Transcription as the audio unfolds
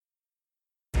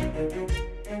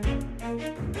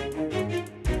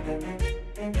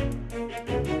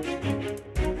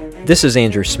This is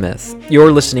Andrew Smith.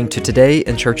 You're listening to Today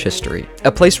in Church History,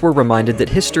 a place we're reminded that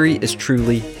history is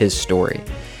truly His story.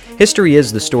 History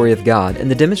is the story of God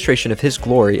and the demonstration of His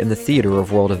glory in the theater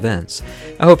of world events.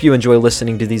 I hope you enjoy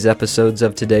listening to these episodes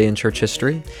of Today in Church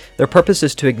History. Their purpose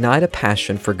is to ignite a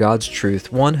passion for God's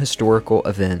truth, one historical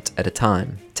event at a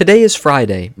time. Today is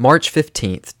Friday, March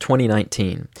 15th,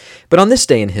 2019. But on this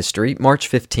day in history, March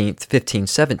 15th,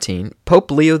 1517,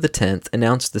 Pope Leo X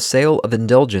announced the sale of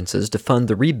indulgences to fund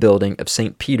the rebuilding of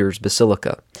St. Peter's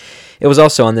Basilica. It was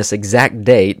also on this exact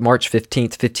date, March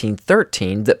 15th,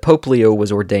 1513, that Pope Leo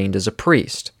was ordained as a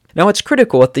priest. Now, it's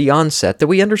critical at the onset that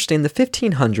we understand the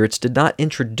 1500s did not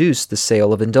introduce the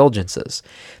sale of indulgences.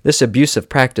 This abusive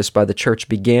practice by the Church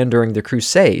began during the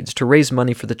Crusades to raise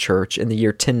money for the Church in the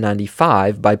year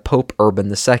 1095 by Pope Urban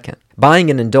II.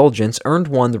 Buying an indulgence earned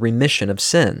one the remission of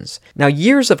sins. Now,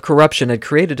 years of corruption had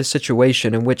created a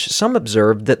situation in which some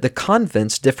observed that the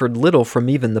convents differed little from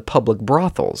even the public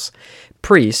brothels.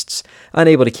 Priests,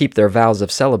 unable to keep their vows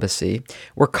of celibacy,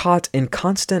 were caught in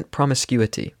constant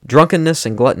promiscuity. Drunkenness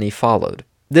and gluttony followed.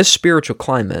 This spiritual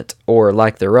climate, or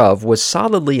lack thereof, was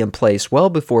solidly in place well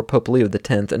before Pope Leo X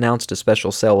announced a special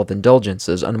sale of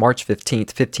indulgences on March 15,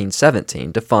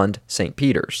 1517, to fund St.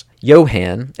 Peter's.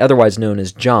 Johann, otherwise known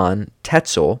as John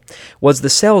Tetzel, was the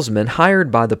salesman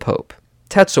hired by the Pope.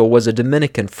 Tetzel was a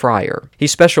Dominican friar. He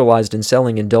specialized in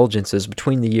selling indulgences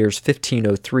between the years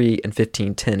 1503 and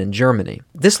 1510 in Germany.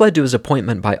 This led to his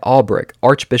appointment by Albrecht,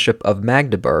 Archbishop of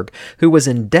Magdeburg, who was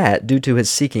in debt due to his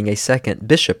seeking a second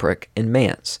bishopric in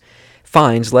Mainz.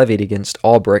 Fines levied against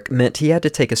Albrecht meant he had to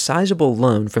take a sizable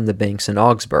loan from the banks in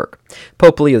Augsburg.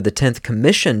 Pope Leo X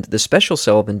commissioned the special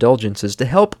sale of indulgences to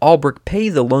help Albrecht pay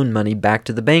the loan money back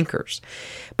to the bankers.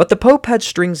 But the Pope had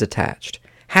strings attached.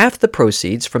 Half the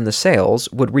proceeds from the sales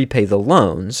would repay the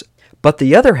loans, but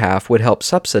the other half would help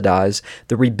subsidize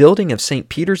the rebuilding of St.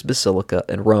 Peter's Basilica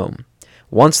in Rome.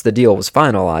 Once the deal was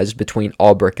finalized between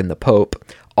Albrecht and the Pope,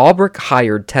 Albrecht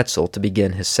hired Tetzel to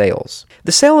begin his sales.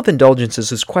 The sale of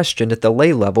indulgences was questioned at the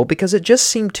lay level because it just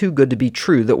seemed too good to be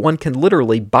true that one can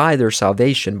literally buy their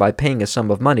salvation by paying a sum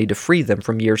of money to free them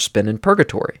from years spent in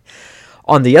purgatory.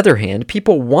 On the other hand,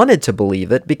 people wanted to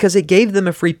believe it because it gave them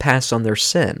a free pass on their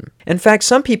sin. In fact,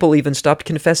 some people even stopped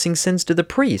confessing sins to the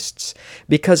priests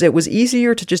because it was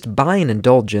easier to just buy an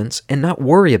indulgence and not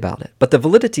worry about it. But the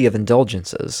validity of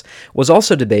indulgences was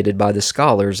also debated by the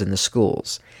scholars in the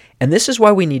schools. And this is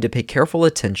why we need to pay careful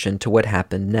attention to what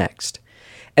happened next.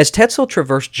 As Tetzel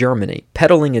traversed Germany,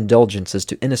 peddling indulgences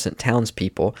to innocent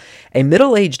townspeople, a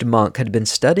middle-aged monk had been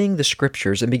studying the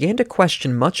scriptures and began to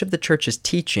question much of the Church's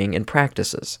teaching and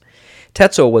practices.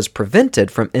 Tetzel was prevented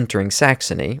from entering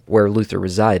Saxony, where Luther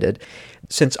resided,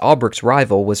 since Albrecht's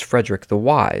rival was Frederick the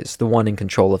Wise, the one in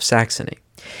control of Saxony.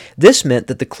 This meant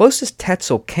that the closest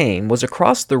Tetzel came was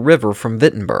across the river from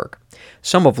Wittenberg.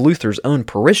 Some of Luther's own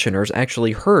parishioners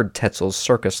actually heard Tetzel's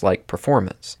circus-like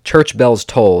performance. Church bells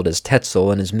tolled as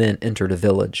Tetzel and his men entered a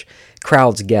village.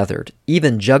 Crowds gathered.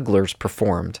 Even jugglers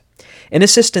performed. An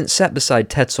assistant sat beside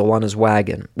Tetzel on his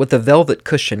wagon, with a velvet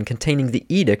cushion containing the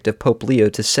edict of Pope Leo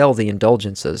to sell the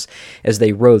indulgences as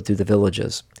they rode through the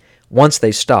villages. Once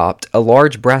they stopped, a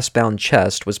large brass-bound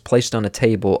chest was placed on a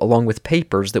table along with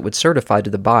papers that would certify to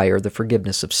the buyer the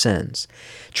forgiveness of sins.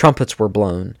 Trumpets were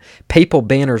blown, papal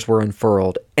banners were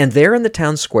unfurled, and there in the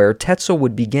town square Tetzel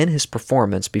would begin his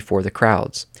performance before the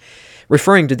crowds.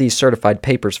 Referring to these certified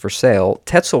papers for sale,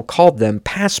 Tetzel called them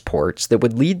passports that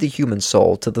would lead the human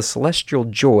soul to the celestial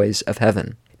joys of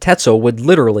heaven. Tetzel would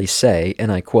literally say,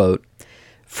 and I quote,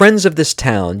 "Friends of this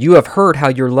town, you have heard how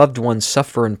your loved ones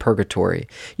suffer in purgatory.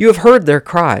 You have heard their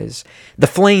cries. The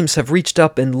flames have reached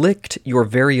up and licked your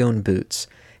very own boots.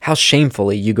 How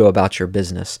shamefully you go about your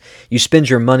business. You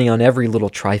spend your money on every little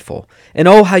trifle. And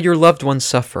oh, how your loved ones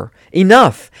suffer.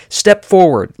 Enough! Step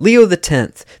forward. Leo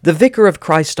X, the vicar of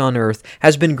Christ on earth,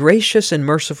 has been gracious and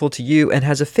merciful to you and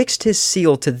has affixed his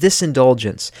seal to this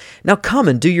indulgence. Now come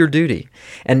and do your duty.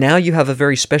 And now you have a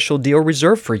very special deal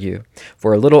reserved for you.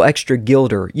 For a little extra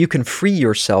guilder, you can free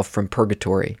yourself from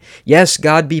purgatory. Yes,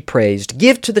 God be praised.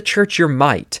 Give to the church your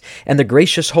might, and the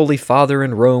gracious Holy Father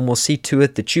in Rome will see to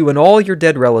it that you and all your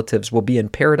dead relatives will be in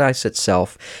paradise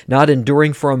itself, not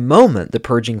enduring for a moment the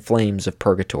purging flames of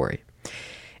purgatory."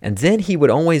 And then he would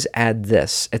always add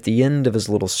this at the end of his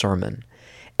little sermon: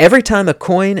 "Every time a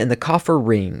coin in the coffer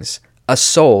rings, a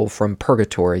soul from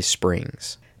purgatory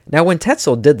springs." Now, when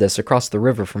Tetzel did this across the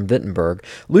river from Wittenberg,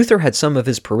 Luther had some of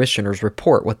his parishioners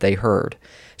report what they heard.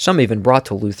 Some even brought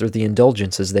to Luther the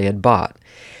indulgences they had bought.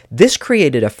 This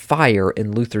created a fire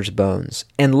in Luther's bones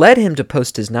and led him to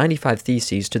post his 95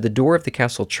 Theses to the door of the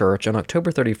castle church on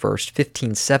October 31st,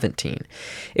 1517.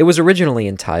 It was originally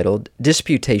entitled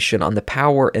Disputation on the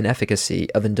Power and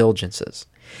Efficacy of Indulgences.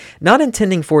 Not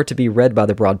intending for it to be read by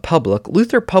the broad public,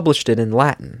 Luther published it in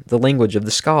Latin, the language of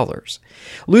the scholars.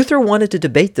 Luther wanted to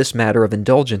debate this matter of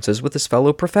indulgences with his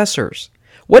fellow professors.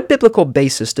 What biblical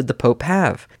basis did the Pope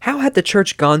have? How had the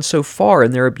Church gone so far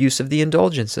in their abuse of the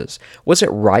indulgences? Was it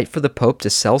right for the Pope to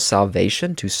sell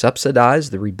salvation to subsidize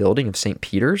the rebuilding of St.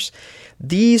 Peter's?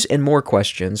 These and more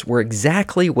questions were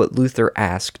exactly what Luther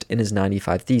asked in his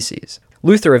 95 Theses.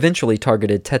 Luther eventually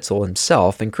targeted Tetzel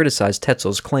himself and criticized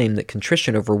Tetzel's claim that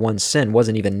contrition over one's sin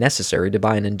wasn't even necessary to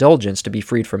buy an indulgence to be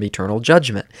freed from eternal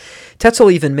judgment.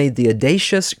 Tetzel even made the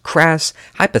audacious, crass,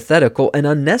 hypothetical, and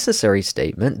unnecessary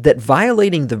statement that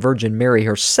violating the Virgin Mary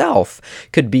herself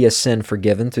could be a sin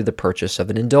forgiven through the purchase of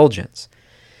an indulgence.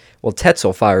 Well,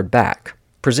 Tetzel fired back,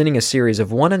 presenting a series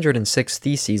of 106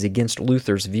 theses against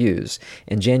Luther's views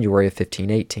in January of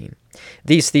 1518.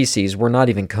 These theses were not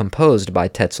even composed by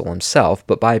Tetzel himself,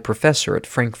 but by a professor at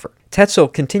Frankfurt. Tetzel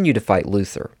continued to fight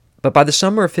Luther, but by the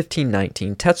summer of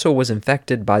 1519, Tetzel was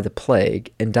infected by the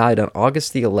plague and died on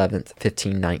August the 11th,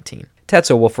 1519.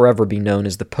 Tetzel will forever be known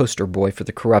as the poster boy for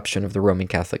the corruption of the Roman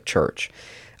Catholic Church.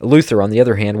 Luther, on the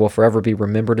other hand, will forever be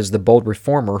remembered as the bold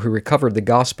reformer who recovered the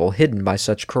gospel hidden by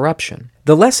such corruption.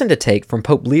 The lesson to take from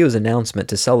Pope Leo's announcement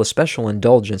to sell a special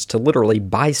indulgence to literally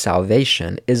buy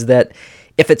salvation is that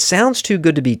if it sounds too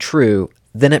good to be true,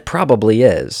 then it probably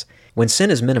is. When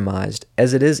sin is minimized,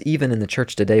 as it is even in the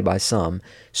church today by some,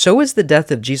 so is the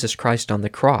death of Jesus Christ on the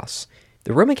cross.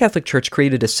 The Roman Catholic Church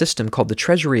created a system called the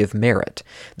Treasury of Merit,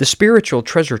 the spiritual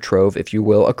treasure trove, if you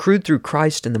will, accrued through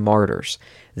Christ and the martyrs.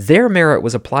 Their merit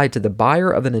was applied to the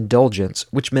buyer of an indulgence,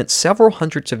 which meant several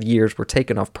hundreds of years were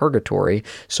taken off purgatory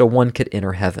so one could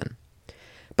enter heaven.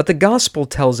 But the gospel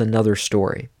tells another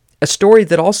story, a story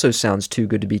that also sounds too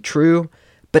good to be true,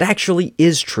 but actually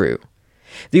is true.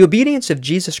 The obedience of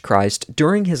Jesus Christ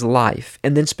during his life,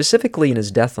 and then specifically in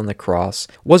his death on the cross,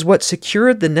 was what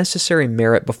secured the necessary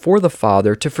merit before the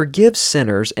Father to forgive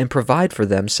sinners and provide for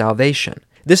them salvation.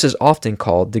 This is often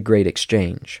called the Great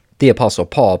Exchange. The Apostle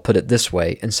Paul put it this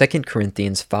way in 2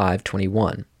 Corinthians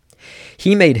 5:21.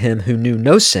 He made him who knew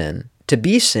no sin to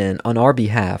be sin on our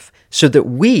behalf, so that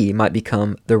we might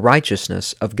become the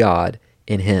righteousness of God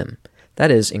in him. That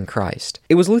is, in Christ.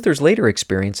 It was Luther's later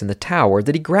experience in the Tower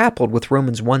that he grappled with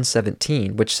Romans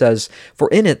 1:17, which says, "For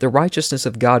in it the righteousness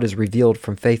of God is revealed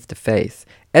from faith to faith.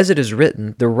 As it is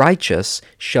written, the righteous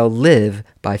shall live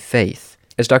by faith."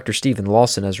 As Dr. Stephen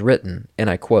Lawson has written, and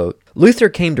I quote, "Luther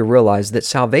came to realize that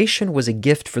salvation was a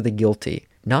gift for the guilty,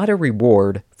 not a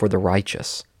reward for the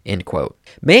righteous." End quote.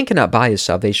 Man cannot buy his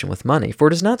salvation with money, for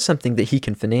it is not something that he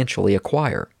can financially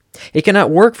acquire. He cannot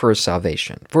work for his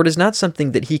salvation, for it is not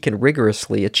something that he can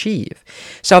rigorously achieve.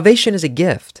 Salvation is a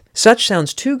gift. Such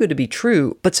sounds too good to be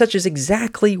true, but such is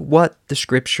exactly what the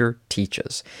Scripture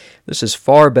teaches. This is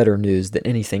far better news than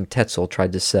anything Tetzel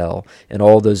tried to sell in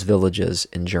all those villages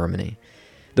in Germany.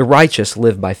 The righteous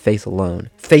live by faith alone,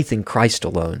 faith in Christ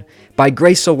alone, by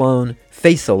grace alone,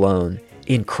 faith alone,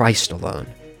 in Christ alone.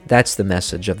 That's the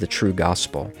message of the true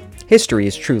gospel. History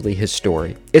is truly his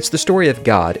story. It's the story of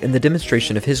God and the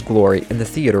demonstration of his glory in the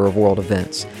theater of world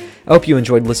events. I hope you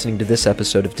enjoyed listening to this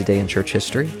episode of Today in Church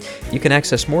History. You can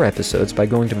access more episodes by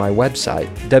going to my website,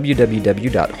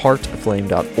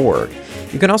 www.heartaflame.org.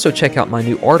 You can also check out my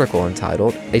new article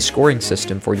entitled, "A Scoring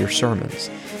System for Your Sermons."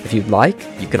 If you'd like,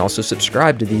 you can also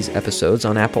subscribe to these episodes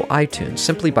on Apple iTunes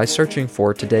simply by searching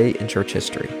for Today in Church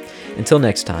History. Until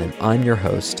next time, I'm your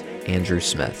host, Andrew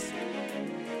Smith.